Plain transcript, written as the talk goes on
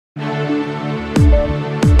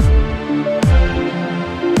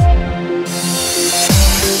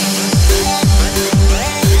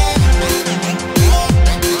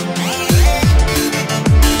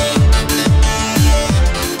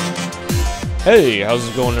Hey, how's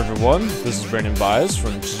it going everyone? This is Brandon Bias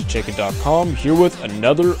from JustCheckIt.com here with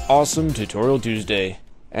another awesome Tutorial Tuesday.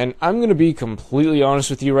 And I'm going to be completely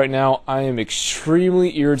honest with you right now, I am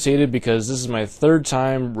extremely irritated because this is my third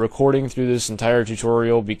time recording through this entire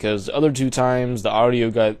tutorial because the other two times the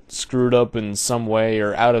audio got screwed up in some way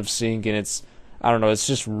or out of sync and it's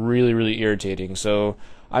just really irritating. So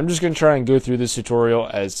I'm just going to try and go through this tutorial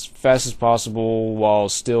as fast as possible while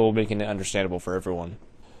still making it understandable for everyone.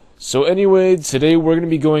 So anyway, today we're going to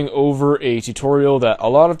be going over a tutorial that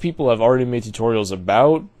a lot of people have already made tutorials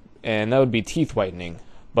about, and that would be teeth whitening.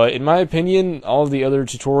 But in my opinion, all of the other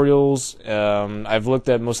tutorials, I've looked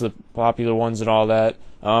at most of the popular ones and all that.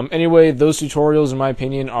 Anyway, those tutorials in my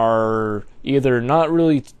opinion are either not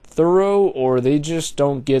really thorough or they just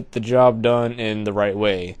don't get the job done in the right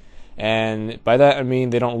way. And by that I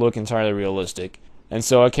mean they don't look entirely realistic. And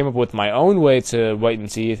so I came up with my own way to whiten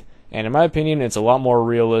teeth. And in my opinion, it's a lot more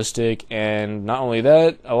realistic, and not only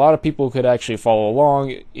that, a lot of people could actually follow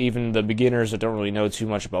along, even the beginners that don't really know too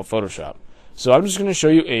much about Photoshop. So I'm just going to show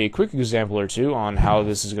you a quick example or two on how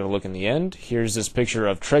this is going to look in the end. Here's this picture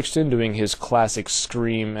of Trexton doing his classic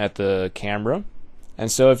scream at the camera. And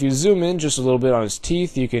so if you zoom in just a little bit on his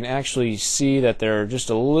teeth, you can actually see that they're just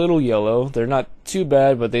a little yellow. They're not too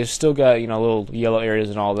bad, but they've still got, little yellow areas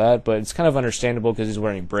and all that, but it's kind of understandable because he's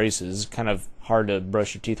wearing braces. It's kind of hard to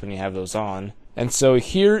brush your teeth when you have those on. And so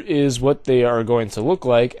here is what they are going to look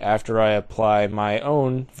like after I apply my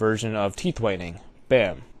own version of teeth whitening.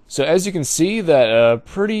 Bam. So as you can see, that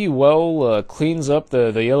pretty well cleans up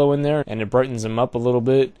the yellow in there, and it brightens them up a little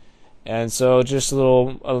bit. And so just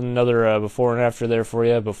another before and after there for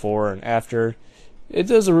you, before and after. It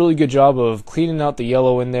does a really good job of cleaning out the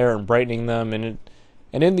yellow in there and brightening them, and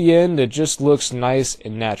in the end it just looks nice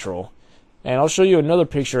and natural. And I'll show you another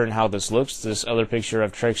picture on how this looks, this other picture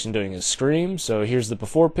of Trexton doing his scream. So here's the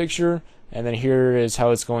before picture, and then here is how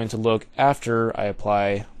it's going to look after I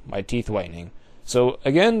apply my teeth whitening. So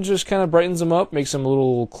again, just kind of brightens them up, makes them a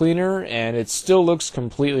little cleaner, and it still looks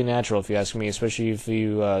completely natural if you ask me, especially if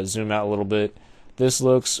you zoom out a little bit. This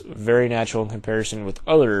looks very natural in comparison with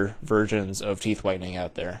other versions of teeth whitening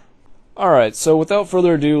out there. Alright, so without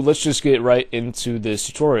further ado, let's just get right into this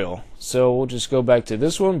tutorial. So we'll just go back to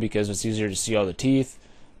this one because it's easier to see all the teeth,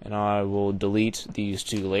 and I will delete these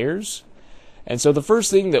two layers. And so the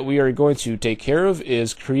first thing that we are going to take care of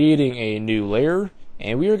is creating a new layer,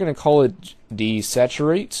 and we are going to call it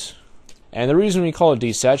desaturate. And the reason we call it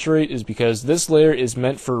desaturate is because this layer is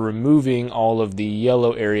meant for removing all of the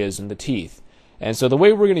yellow areas in the teeth. And so the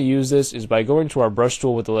way we're going to use this is by going to our brush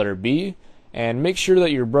tool with the letter B, and make sure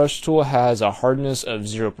that your brush tool has a hardness of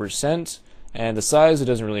 0%, and the size, it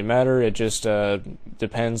doesn't really matter, it just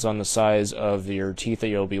depends on the size of your teeth that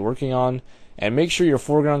you'll be working on. And make sure your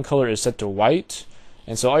foreground color is set to white.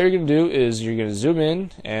 And so all you're going to do is you're going to zoom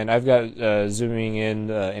in, and I've got zooming in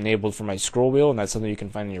enabled for my scroll wheel, and that's something you can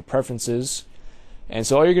find in your preferences. And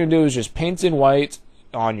so all you're going to do is just paint in white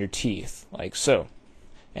on your teeth, like so.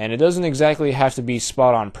 And it doesn't exactly have to be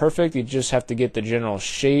spot on perfect, you just have to get the general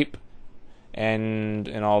shape and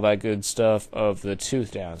all that good stuff of the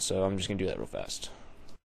tooth down. So I'm just going to do that real fast.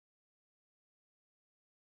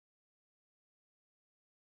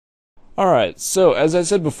 Alright, so as I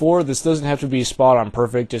said before, this doesn't have to be spot on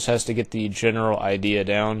perfect, just has to get the general idea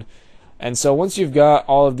down. And so once you've got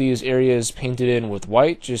all of these areas painted in with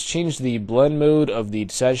white, just change the blend mode of the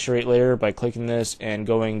desaturate layer by clicking this and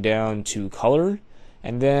going down to color.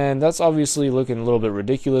 And then that's obviously looking a little bit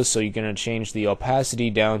ridiculous, so you're going to change the opacity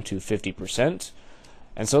down to 50%.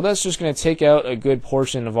 And so that's just going to take out a good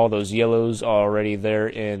portion of all those yellows already there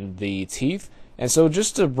in the teeth. And so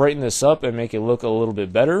just to brighten this up and make it look a little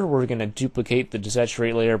bit better, we're going to duplicate the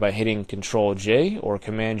desaturate layer by hitting Ctrl J or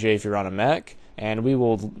Command J if you're on a Mac. And we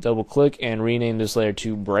will double click and rename this layer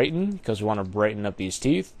to brighten because we want to brighten up these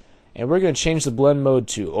teeth. And we're going to change the blend mode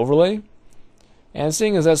to overlay. And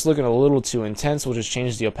seeing as that's looking a little too intense, we'll just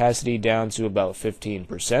change the opacity down to about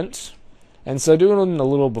 15%. And so doing a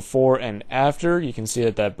little before and after, you can see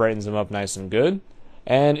that that brightens them up nice and good.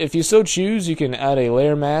 And if you so choose, you can add a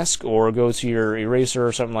layer mask or go to your eraser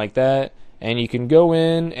or something like that, and you can go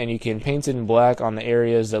in and you can paint it in black on the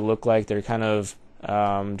areas that look like they're kind of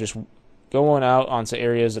just going out onto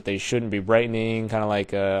areas that they shouldn't be brightening, kind of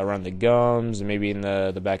like around the gums and maybe in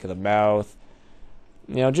the back of the mouth.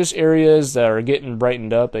 Just areas that are getting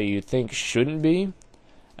brightened up that you think shouldn't be.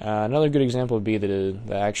 Another good example would be the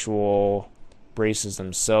actual braces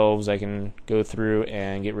themselves. I can go through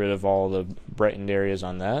and get rid of all the brightened areas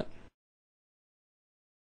on that.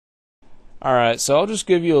 Alright, so I'll just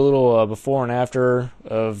give you a little before and after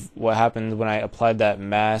of what happened when I applied that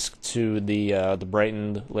mask to the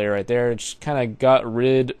brightened layer right there. It just kind of got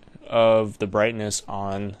rid of the brightness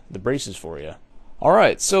on the braces for you.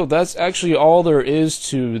 Alright, so that's actually all there is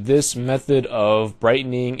to this method of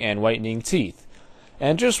brightening and whitening teeth.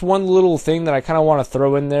 And just one little thing that I kind of want to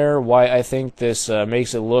throw in there, why I think this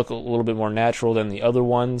makes it look a little bit more natural than the other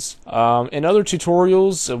ones. In other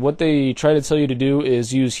tutorials, what they try to tell you to do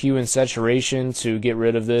is use hue and saturation to get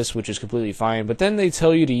rid of this, which is completely fine. But then they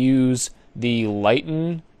tell you to use the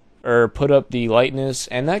lighten, or put up the lightness,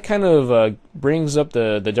 and that kind of brings up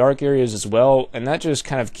the dark areas as well, and that just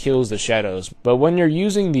kind of kills the shadows. But when you're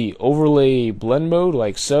using the overlay blend mode,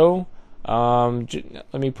 like so,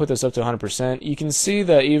 let me put this up to 100%. You can see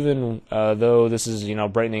that even though this is,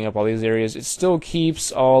 brightening up all these areas, it still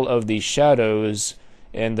keeps all of the shadows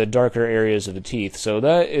in the darker areas of the teeth. So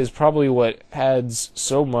that is probably what adds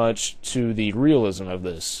so much to the realism of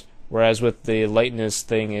this. Whereas with the lightness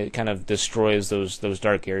thing, it kind of destroys those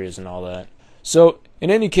dark areas and all that. So, in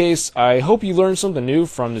any case, I hope you learned something new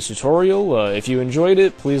from this tutorial. If you enjoyed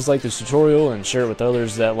it, please like this tutorial and share it with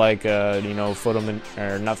others that like, not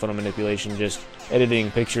photo manipulation, just editing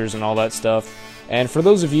pictures and all that stuff. And for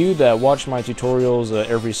those of you that watch my tutorials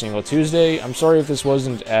every single Tuesday, I'm sorry if this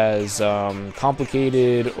wasn't as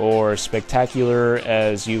complicated or spectacular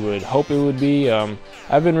as you would hope it would be.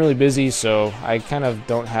 I've been really busy, so I kind of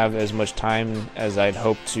don't have as much time as I'd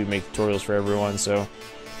hoped to make tutorials for everyone. So,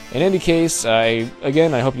 in any case, I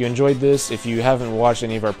hope you enjoyed this. If you haven't watched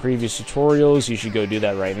any of our previous tutorials, you should go do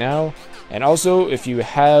that right now. And also, if you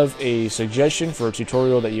have a suggestion for a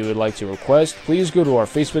tutorial that you would like to request, please go to our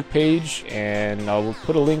Facebook page, and I'll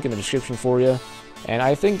put a link in the description for you. And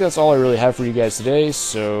I think that's all I really have for you guys today,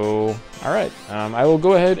 so alright, I will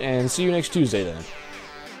go ahead and see you next Tuesday then.